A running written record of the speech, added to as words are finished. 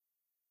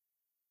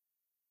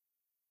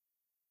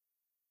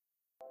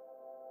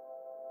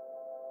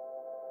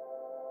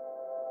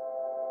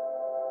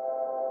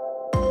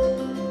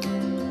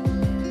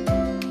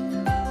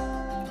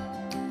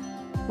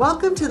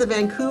Welcome to the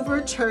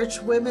Vancouver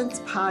Church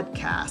Women's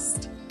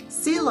Podcast.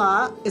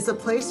 Selah is a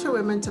place for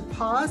women to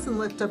pause and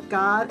lift up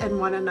God and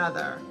one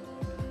another.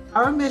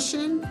 Our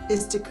mission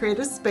is to create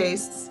a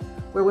space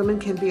where women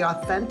can be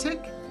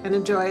authentic and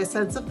enjoy a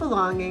sense of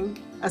belonging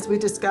as we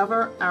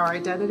discover our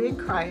identity in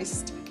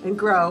Christ and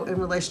grow in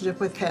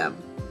relationship with Him.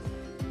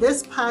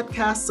 This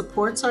podcast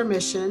supports our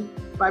mission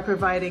by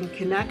providing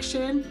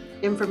connection,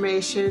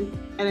 information,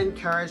 and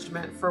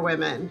encouragement for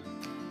women.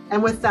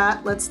 And with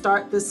that, let's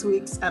start this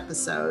week's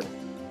episode.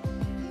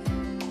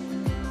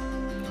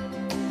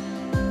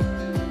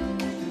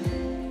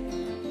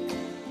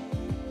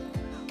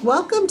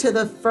 Welcome to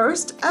the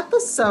first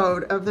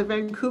episode of the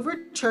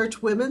Vancouver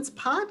Church Women's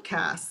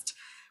Podcast,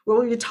 where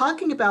we'll be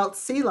talking about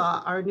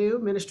Selah, our new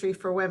ministry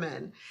for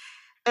women.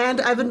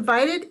 And I've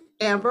invited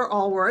Amber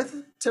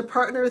Allworth to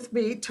partner with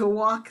me to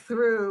walk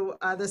through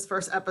this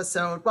first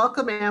episode.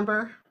 Welcome,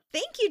 Amber.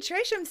 Thank you,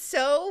 Trish. I'm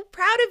so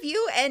proud of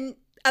you and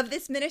of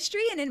this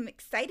ministry, and I'm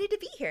excited to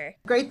be here.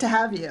 Great to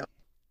have you.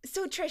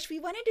 So, Trish,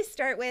 we wanted to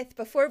start with,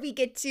 before we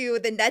get to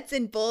the nuts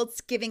and bolts,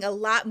 giving a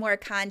lot more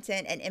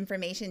content and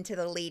information to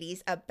the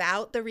ladies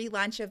about the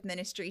relaunch of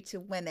ministry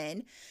to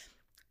women.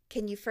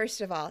 Can you,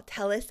 first of all,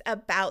 tell us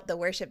about the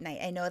worship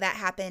night? I know that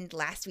happened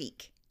last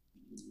week.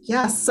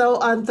 Yes, so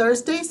on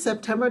Thursday,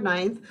 September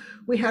 9th,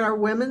 we had our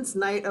Women's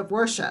Night of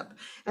Worship.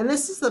 And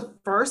this is the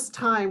first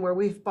time where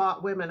we've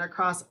brought women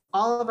across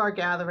all of our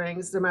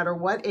gatherings, no matter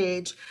what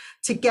age,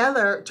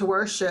 together to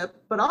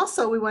worship. But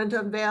also we wanted to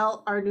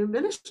unveil our new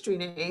ministry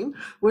name,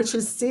 which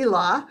is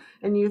Selah.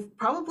 And you've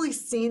probably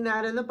seen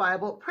that in the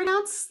Bible,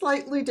 pronounced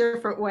slightly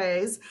different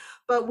ways.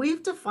 But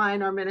we've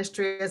defined our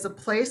ministry as a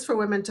place for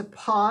women to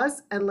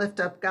pause and lift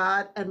up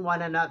God and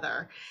one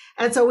another.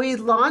 And so we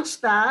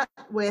launched that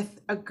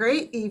with a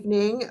great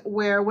evening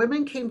where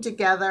women came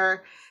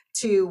together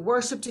to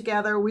worship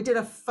together. We did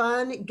a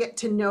fun get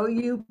to know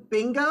you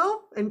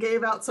bingo and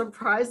gave out some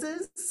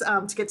prizes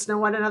to get to know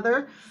one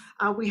another.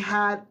 We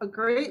had a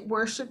great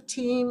worship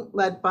team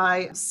led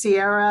by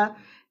Sierra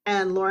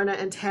and Lorna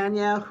and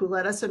Tanya, who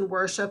led us in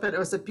worship. And it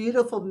was a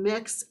beautiful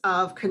mix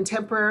of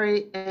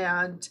contemporary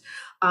and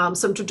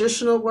some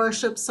traditional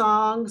worship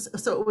songs.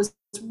 So it was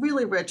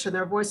really rich, and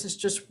their voices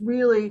just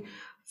really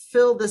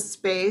filled the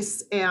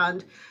space.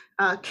 And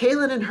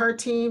Kaylin and her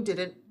team did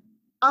an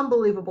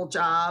unbelievable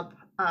job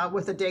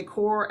with the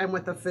decor and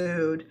with the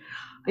food.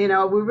 You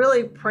know, we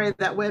really prayed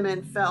that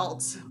women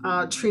felt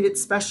treated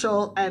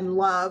special and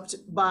loved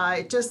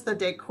by just the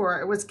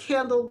decor. It was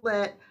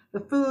candlelit. The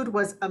food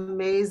was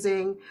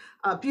amazing,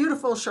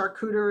 beautiful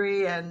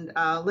charcuterie, and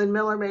Lynn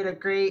Miller made a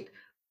great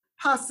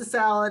pasta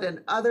salad,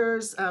 and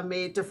others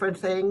made different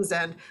things.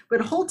 And we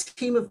had a whole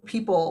team of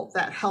people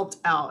that helped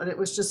out. And it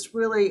was just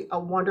really a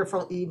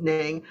wonderful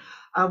evening.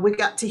 We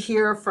got to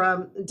hear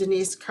from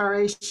Denise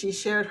Curry. She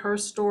shared her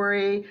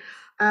story.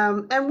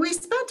 And we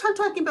spent time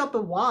talking about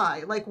the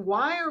why. Like,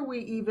 why are we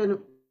even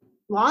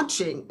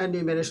launching a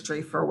new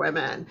ministry for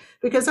women?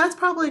 Because that's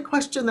probably a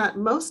question that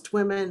most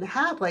women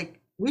have. Like,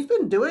 we've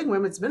been doing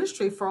women's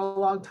ministry for a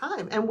long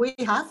time, and we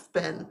have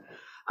been.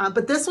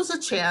 But this was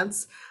a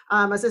chance.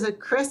 As I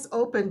said, Chris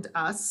opened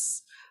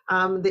us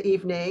the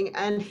evening,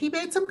 and he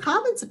made some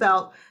comments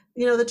about,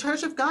 the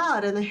Church of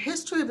God and the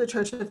history of the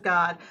Church of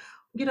God,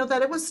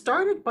 that it was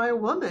started by a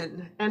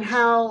woman, and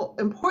how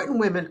important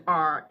women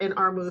are in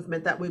our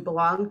movement that we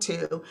belong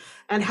to,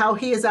 and how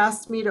he has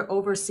asked me to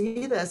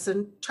oversee this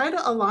and try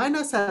to align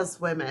us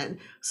as women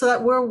so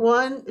that we're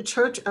one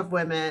church of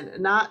women,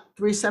 not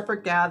three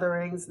separate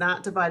gatherings,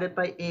 not divided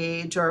by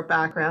age or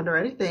background or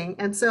anything.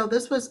 And so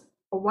this was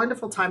a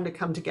wonderful time to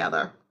come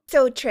together.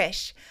 So,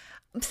 Trish,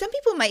 some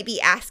people might be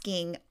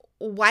asking,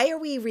 why are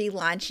we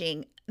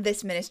relaunching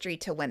this ministry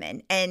to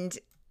women? And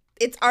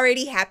it's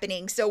already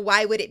happening, so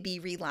why would it be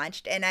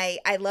relaunched? And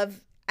I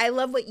love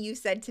what you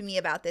said to me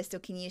about this. So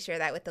can you share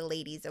that with the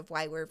ladies of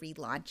why we're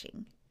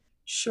relaunching?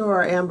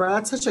 Sure, Amber.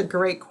 That's such a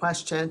great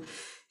question.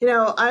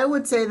 I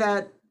would say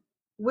that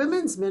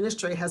women's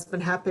ministry has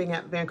been happening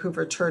at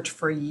Vancouver Church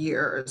for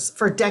years,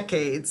 for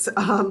decades.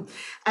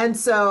 And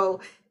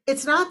so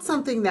it's not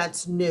something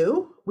that's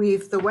new.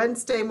 The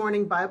Wednesday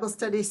morning Bible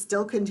study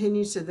still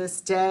continues to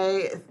this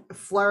day.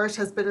 Flourish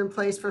has been in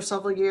place for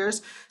several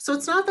years. So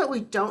it's not that we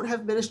don't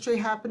have ministry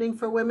happening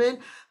for women,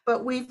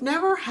 but we've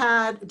never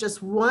had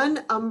just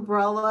one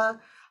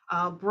umbrella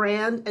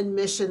brand and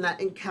mission that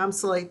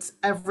encapsulates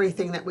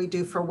everything that we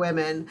do for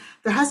women.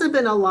 There hasn't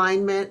been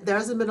alignment. There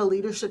hasn't been a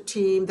leadership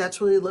team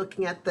that's really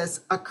looking at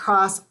this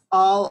across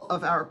all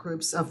of our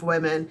groups of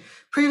women.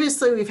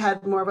 Previously, we've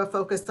had more of a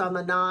focus on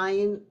the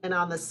 9 and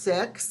on the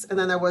 6, and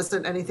then there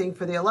wasn't anything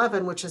for the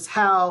 11, which is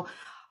how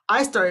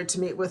I started to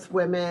meet with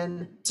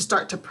women to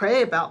start to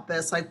pray about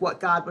this, like what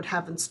God would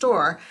have in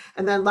store.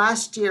 And then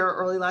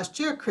early last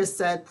year, Chris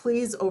said,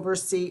 please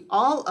oversee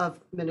all of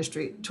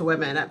ministry to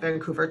women at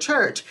Vancouver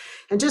Church.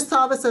 And just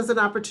saw this as an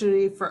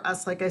opportunity for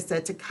us, like I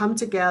said, to come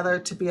together,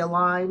 to be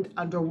aligned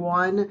under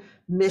one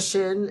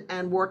mission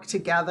and work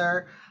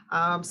together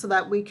so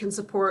that we can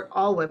support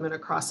all women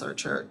across our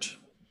church.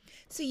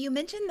 So you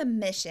mentioned the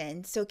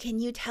mission. So can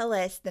you tell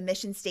us the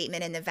mission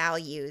statement and the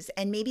values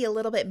and maybe a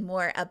little bit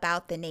more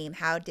about the name?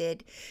 How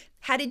did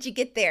you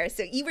get there?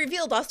 So you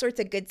revealed all sorts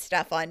of good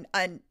stuff on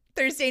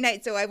Thursday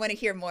night, so I want to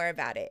hear more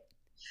about it.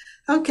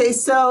 Okay,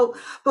 so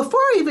before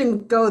I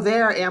even go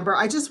there, Amber,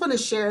 I just want to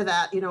share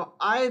that,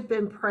 I've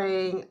been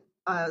praying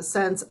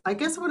since I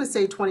guess I want to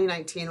say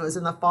 2019 was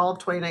in the fall of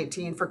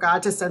 2019 for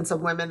God to send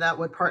some women that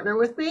would partner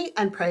with me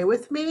and pray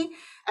with me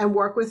and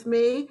work with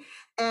me.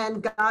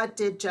 And God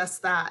did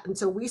just that. And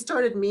so we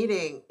started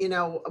meeting,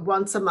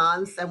 once a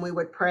month, and we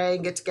would pray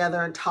and get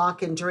together and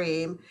talk and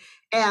dream.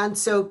 And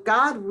so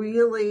God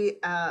really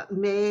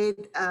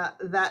made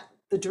that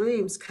the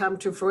dreams come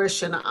to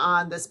fruition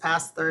on this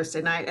past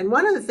Thursday night. And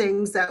one of the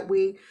things that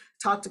we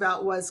talked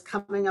about was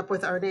coming up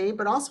with our name,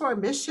 but also our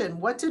mission.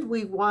 What did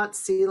we want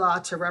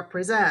Selah to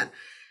represent?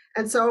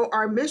 And so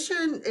our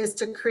mission is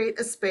to create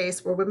a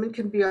space where women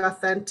can be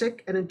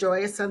authentic and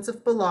enjoy a sense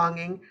of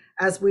belonging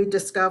as we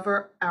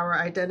discover our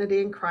identity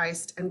in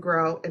Christ and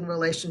grow in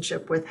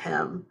relationship with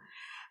Him.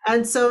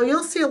 And so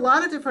you'll see a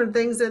lot of different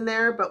things in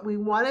there, but we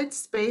wanted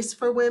space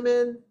for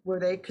women where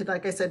they could,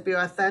 like I said, be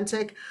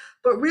authentic.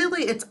 But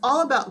really, it's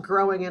all about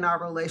growing in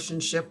our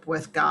relationship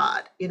with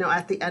God.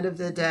 At the end of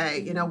the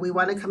day, we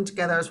want to come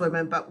together as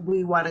women, but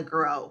we want to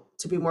grow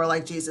to be more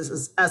like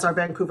Jesus, as our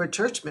Vancouver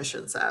church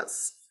mission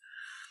says.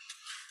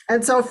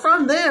 And so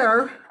from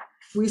there,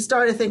 we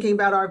started thinking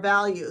about our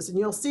values, and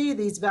you'll see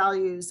these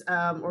values,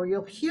 or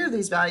you'll hear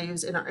these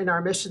values in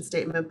our mission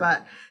statement,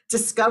 but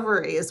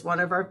discovery is one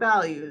of our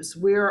values.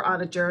 We're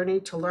on a journey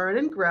to learn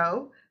and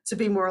grow, to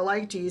be more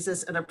like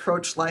Jesus and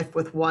approach life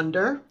with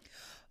wonder.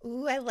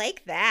 Ooh, I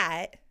like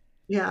that.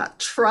 Yeah,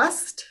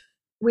 trust.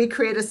 We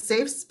create a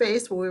safe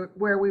space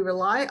where we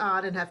rely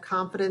on and have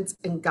confidence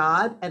in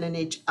God and in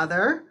each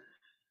other.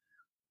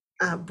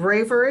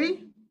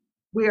 Bravery.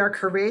 We are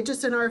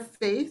courageous in our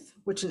faith,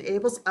 which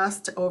enables us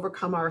to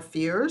overcome our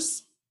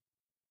fears.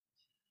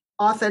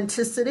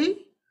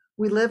 Authenticity.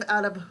 We live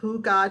out of who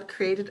God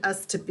created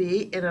us to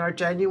be and are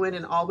genuine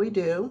in all we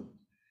do.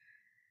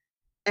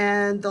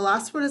 And the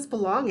last one is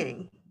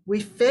belonging. We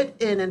fit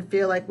in and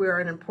feel like we are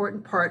an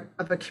important part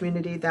of a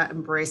community that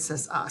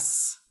embraces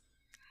us.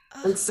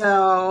 And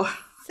so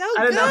So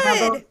I don't know how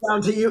those good.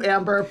 sound to you,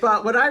 Amber,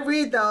 but when I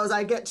read those,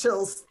 I get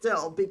chills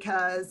still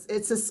because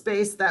it's a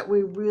space that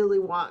we really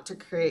want to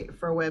create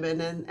for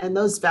women. And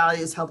those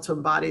values help to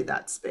embody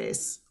that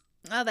space.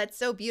 Oh, that's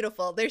so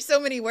beautiful. There's so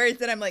many words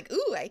that I'm like,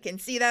 ooh, I can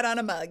see that on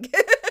a mug.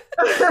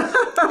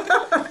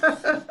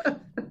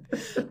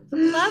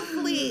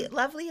 Lovely,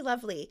 lovely,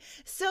 lovely.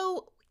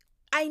 So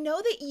I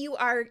know that you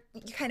are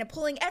kind of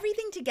pulling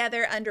everything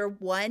together under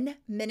one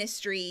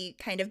ministry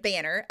kind of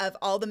banner of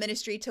all the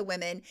ministry to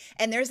women,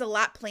 and there's a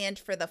lot planned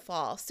for the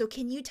fall. So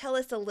can you tell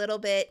us a little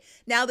bit,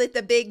 now that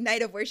the big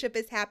night of worship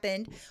has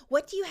happened,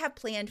 what do you have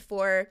planned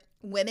for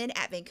women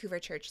at Vancouver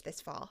Church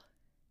this fall?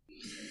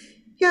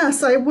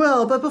 Yes, I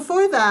will. But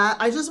before that,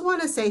 I just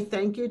want to say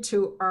thank you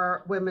to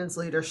our women's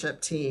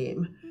leadership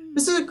team.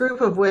 This is a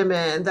group of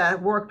women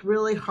that worked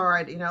really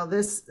hard.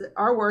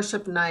 Our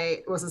worship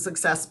night was a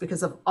success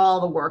because of all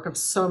the work of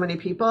so many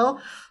people.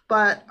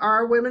 But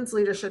our women's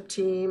leadership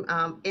team,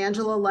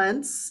 Angela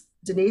Lentz,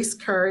 Denise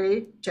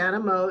Curry,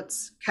 Jana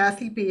Moats,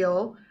 Kathy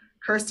Beal,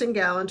 Kirsten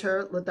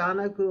Gallanter,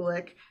 LaDonna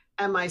Gulick,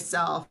 and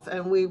myself.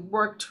 And we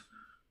worked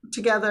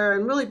together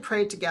and really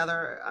prayed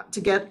together to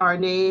get our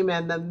name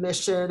and the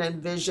mission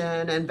and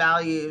vision and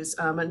values.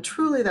 And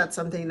truly, that's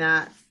something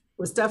that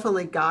was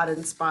definitely God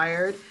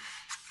inspired.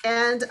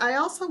 And I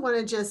also want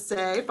to just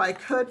say, if I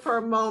could for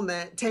a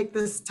moment, take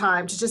this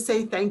time to just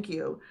say thank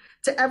you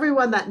to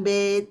everyone that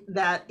made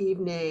that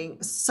evening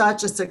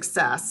such a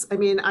success. I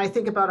mean, I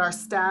think about our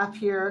staff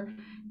here.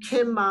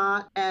 Kim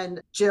Ma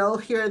and Jill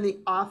here in the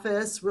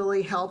office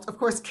really helped. Of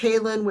course,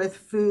 Kaylin with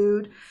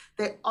food.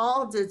 They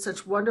all did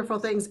such wonderful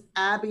things.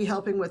 Abby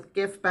helping with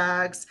gift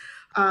bags.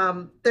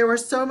 There were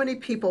so many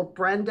people.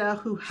 Brenda,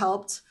 who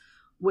helped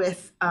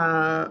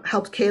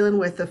Kaylin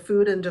with the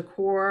food and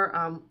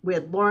decor. We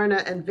had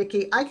Lorna and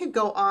Vicky. I could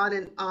go on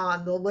and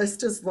on. The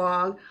list is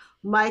long.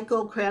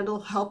 Michael Crandall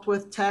helped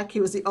with tech.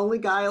 He was the only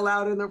guy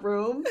allowed in the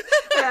room,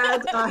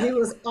 and he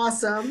was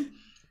awesome.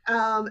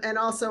 And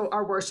also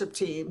our worship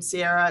team,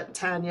 Sierra,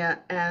 Tanya,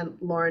 and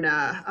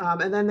Lorna.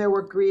 And then there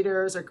were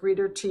greeters, a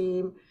greeter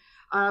team,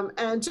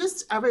 and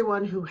just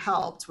everyone who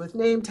helped with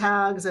name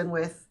tags and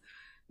with,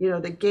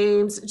 the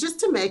games, just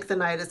to make the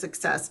night a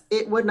success.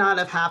 It would not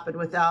have happened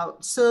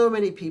without so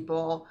many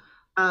people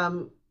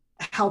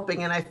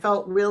helping. And I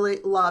felt really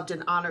loved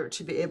and honored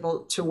to be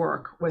able to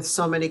work with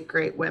so many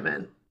great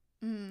women.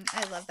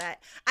 I love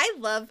that. I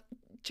love,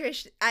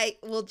 Trish, I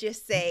will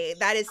just say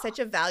that is such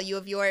a value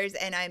of yours,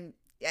 and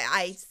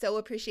I so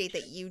appreciate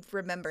that you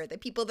remember the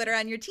people that are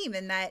on your team,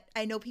 and that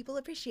I know people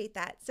appreciate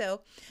that. So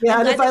yeah,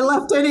 and if I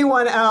left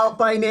anyone out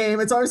by name,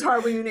 it's always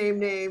hard when you name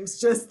names.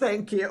 Just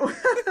thank you.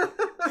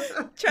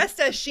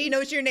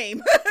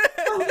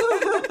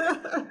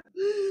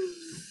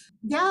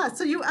 Yeah,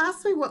 so you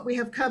asked me what we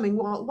have coming.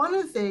 Well, one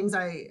of the things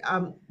I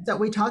that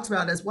we talked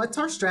about is what's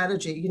our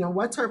strategy?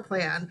 What's our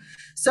plan?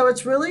 So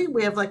it's really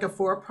we have like a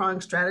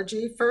four-pronged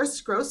strategy.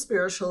 First, grow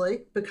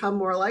spiritually, become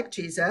more like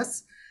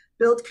Jesus,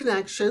 build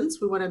connections.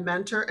 We want to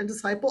mentor and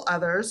disciple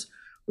others.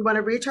 We want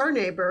to reach our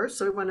neighbors,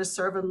 so we want to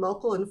serve in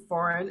local and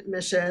foreign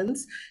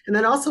missions. And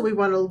then also we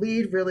want to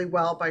lead really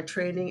well by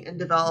training and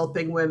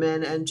developing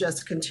women and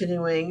just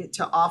continuing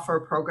to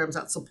offer programs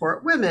that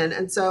support women.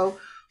 And so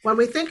when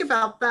we think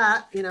about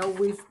that,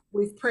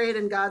 we've prayed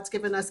and God's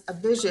given us a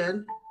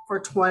vision for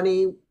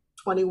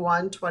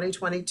 2021,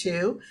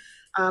 2022,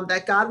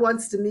 that God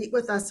wants to meet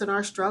with us in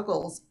our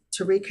struggles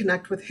to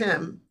reconnect with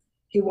Him.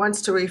 He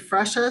wants to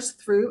refresh us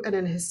through and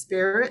in His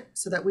Spirit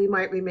so that we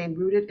might remain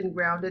rooted and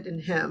grounded in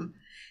Him.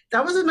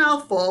 That was a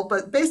mouthful,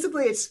 but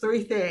basically it's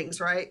three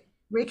things, right?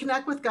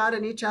 Reconnect with God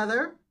and each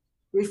other,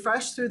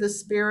 refresh through the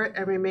Spirit,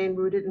 and remain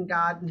rooted in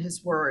God and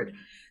His Word.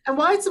 And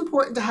why it's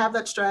important to have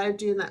that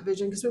strategy and that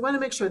vision, because we want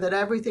to make sure that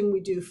everything we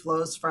do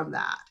flows from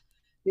that.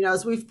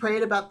 As we've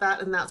prayed about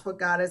that, and that's what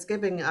God has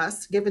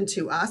given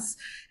to us.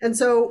 And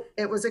so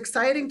it was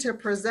exciting to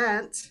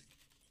present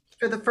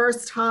for the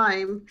first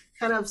time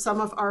kind of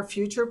some of our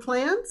future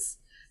plans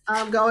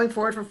going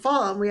forward for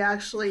fall. And we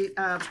actually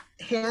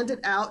handed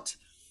out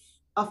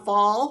a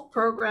fall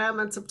program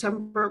and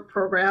September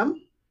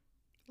program.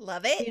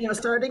 Love it.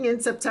 Starting in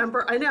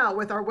September, I know,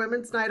 with our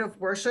Women's Night of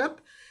Worship.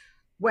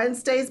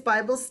 Wednesday's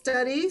Bible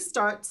study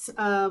starts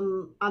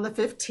on the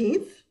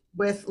 15th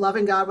with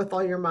Loving God with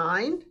All Your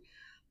Mind.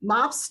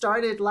 MOPS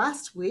started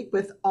last week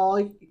with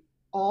All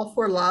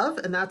for Love,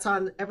 and that's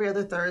on every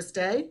other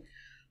Thursday.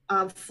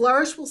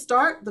 Flourish will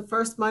start the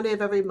first Monday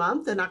of every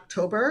month in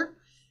October.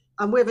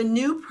 We have a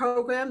new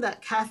program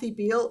that Kathy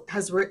Beal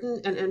has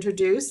written and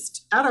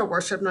introduced at our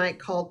worship night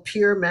called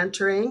Peer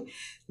Mentoring.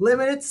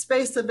 Limited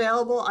space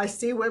available. I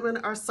see women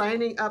are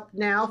signing up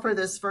now for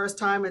this first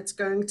time. It's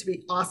going to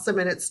be awesome,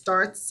 and it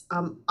starts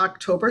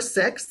October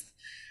 6th.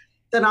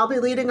 Then I'll be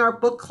leading our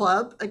book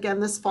club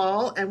again this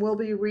fall, and we'll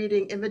be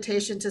reading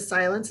Invitation to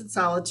Silence and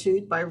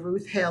Solitude by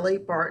Ruth Haley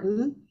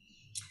Barton.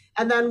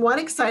 And then one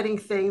exciting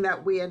thing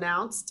that we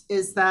announced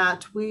is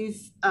that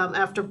we've,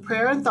 after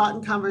prayer and thought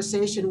and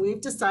conversation,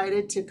 we've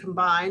decided to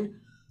combine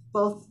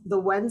both the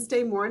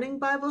Wednesday morning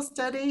Bible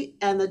study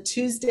and the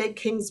Tuesday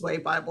Kingsway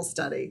Bible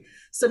study.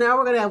 So now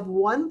we're going to have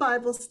one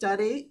Bible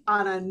study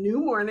on a new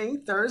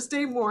morning,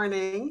 Thursday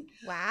morning.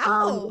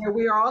 Wow. Where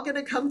we are all going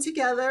to come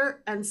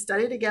together and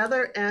study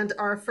together. And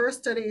our first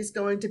study is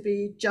going to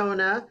be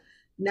Jonah,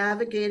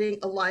 Navigating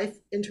a Life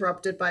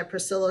Interrupted by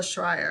Priscilla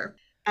Schreier.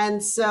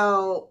 And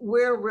so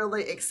we're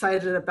really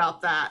excited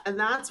about that. And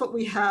that's what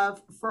we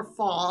have for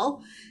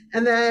fall.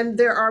 And then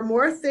there are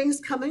more things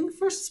coming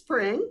for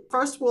spring.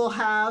 First, we'll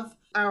have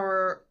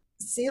our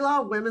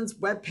Selah Women's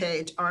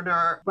webpage on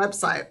our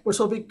website, which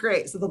will be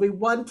great. So there'll be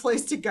one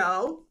place to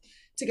go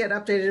to get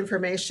updated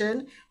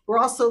information. We're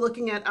also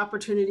looking at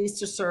opportunities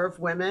to serve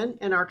women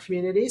in our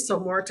community. So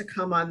more to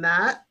come on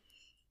that.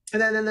 And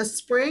then in the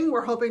spring,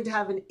 we're hoping to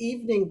have an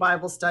evening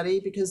Bible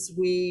study because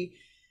we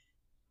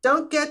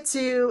don't get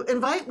to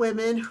invite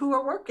women who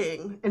are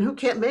working and who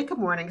can't make a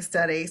morning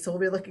study. So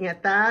we'll be looking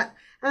at that.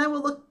 And then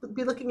we'll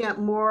be looking at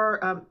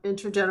more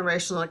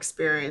intergenerational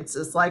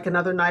experiences, like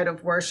another night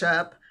of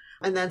worship,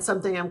 and then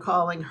something I'm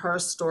calling Her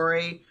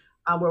Story,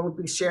 where we'll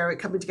be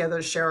coming together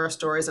to share our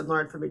stories and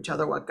learn from each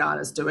other what God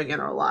is doing in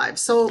our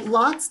lives. So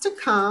lots to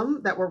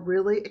come that we're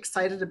really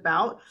excited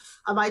about.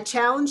 I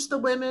challenged the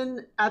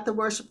women at the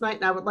worship night,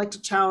 and I would like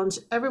to challenge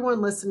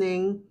everyone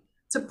listening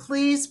to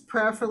please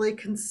prayerfully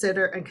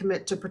consider and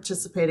commit to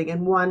participating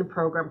in one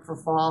program for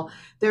fall.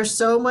 There's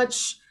so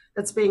much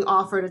that's being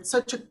offered. It's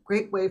such a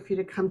great way for you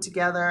to come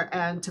together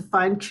and to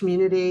find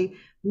community,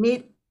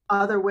 meet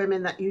other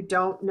women that you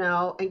don't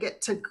know, and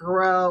get to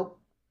grow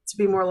to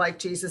be more like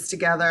Jesus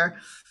together.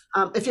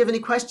 If you have any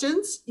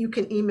questions, you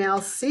can email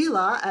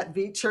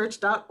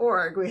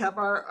selah@vchurch.org. We have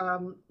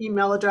our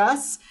email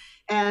address,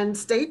 and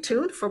stay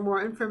tuned for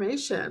more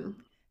information.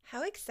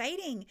 How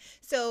exciting.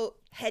 So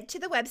head to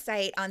the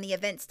website on the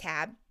events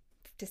tab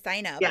to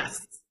sign up.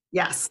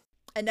 Yes.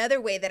 Another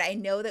way that I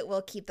know that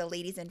we'll keep the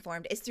ladies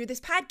informed is through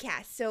this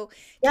podcast. So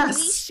can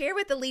we share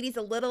with the ladies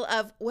a little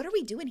of what are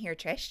we doing here,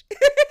 Trish?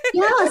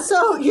 Yeah,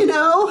 so,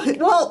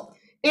 well,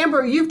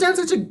 Amber, you've done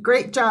such a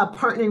great job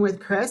partnering with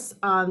Chris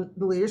on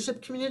the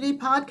Leadership Community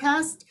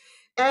podcast.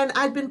 And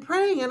I'd been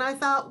praying and I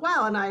thought,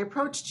 wow, and I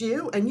approached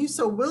you and you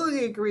so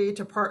willingly agreed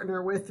to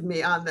partner with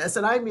me on this.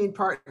 And I mean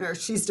partner,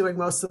 she's doing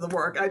most of the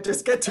work. I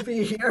just get to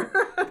be here.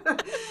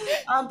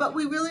 But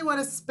we really want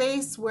a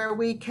space where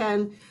we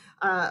can,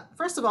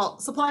 first of all,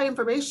 supply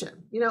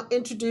information,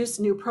 introduce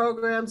new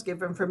programs,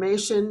 give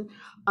information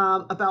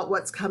about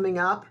what's coming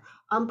up.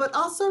 but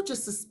also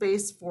just a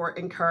space for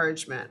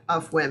encouragement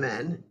of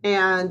women.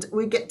 And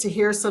we get to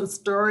hear some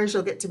stories.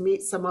 You'll get to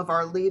meet some of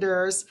our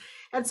leaders.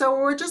 And so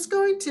we're just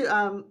going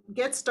to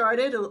get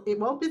started. It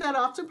won't be that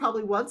often,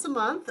 probably once a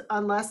month,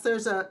 unless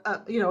there's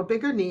a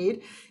bigger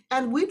need.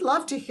 And we'd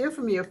love to hear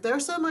from you. If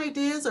there's some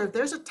ideas or if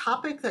there's a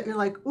topic that you're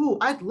like, ooh,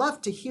 I'd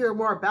love to hear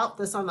more about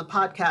this on the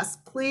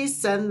podcast, please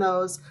send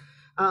those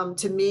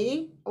to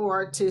me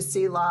or to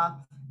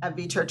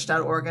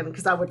Selah@vchurch.org,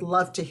 because I would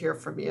love to hear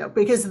from you,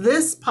 because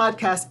this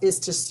podcast is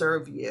to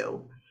serve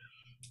you.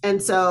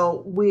 And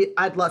so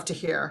I'd love to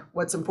hear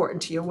what's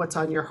important to you and what's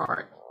on your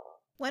heart.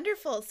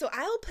 Wonderful. So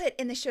I'll put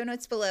in the show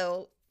notes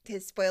below,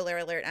 his spoiler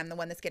alert, I'm the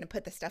one that's going to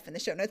put the stuff in the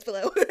show notes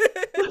below.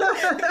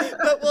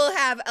 But we'll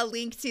have a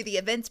link to the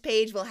events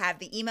page. We'll have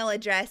the email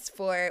address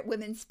for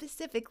women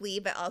specifically,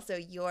 but also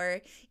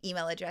your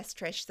email address,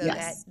 Trish, so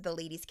Yes. that the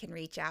ladies can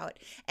reach out.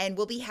 And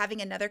we'll be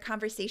having another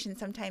conversation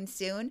sometime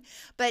soon.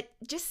 But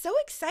just so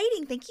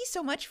exciting. Thank you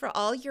so much for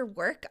all your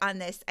work on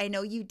this. I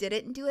know you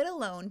didn't do it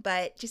alone,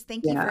 but just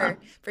thank you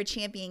for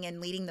championing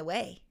and leading the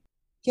way.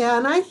 Yeah,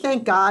 and I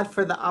thank God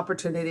for the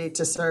opportunity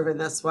to serve in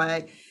this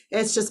way.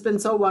 It's just been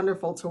so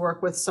wonderful to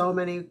work with so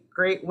many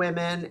great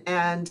women,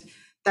 and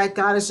that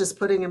God is just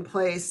putting in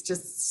place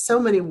just so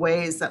many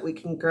ways that we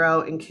can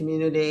grow in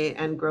community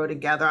and grow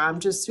together. I'm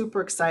just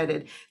super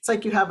excited. It's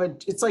like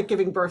it's like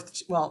giving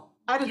birth. Well,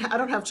 I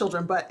don't have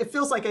children, but it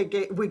feels like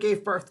we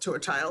gave birth to a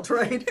child,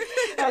 right?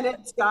 And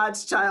it's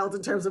God's child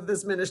in terms of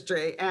this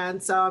ministry.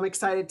 And so I'm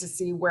excited to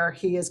see where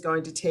he is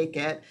going to take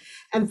it.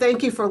 And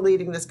thank you for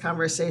leading this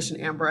conversation,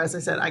 Amber. As I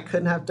said, I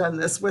couldn't have done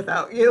this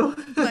without you.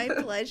 My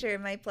pleasure.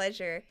 My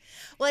pleasure.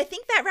 Well, I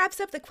think that wraps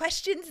up the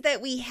questions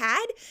that we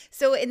had.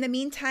 So in the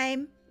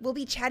meantime, we'll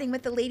be chatting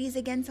with the ladies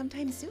again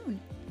sometime soon.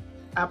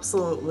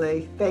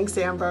 Absolutely. Thanks,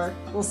 Amber.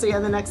 We'll see you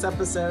on the next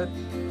episode.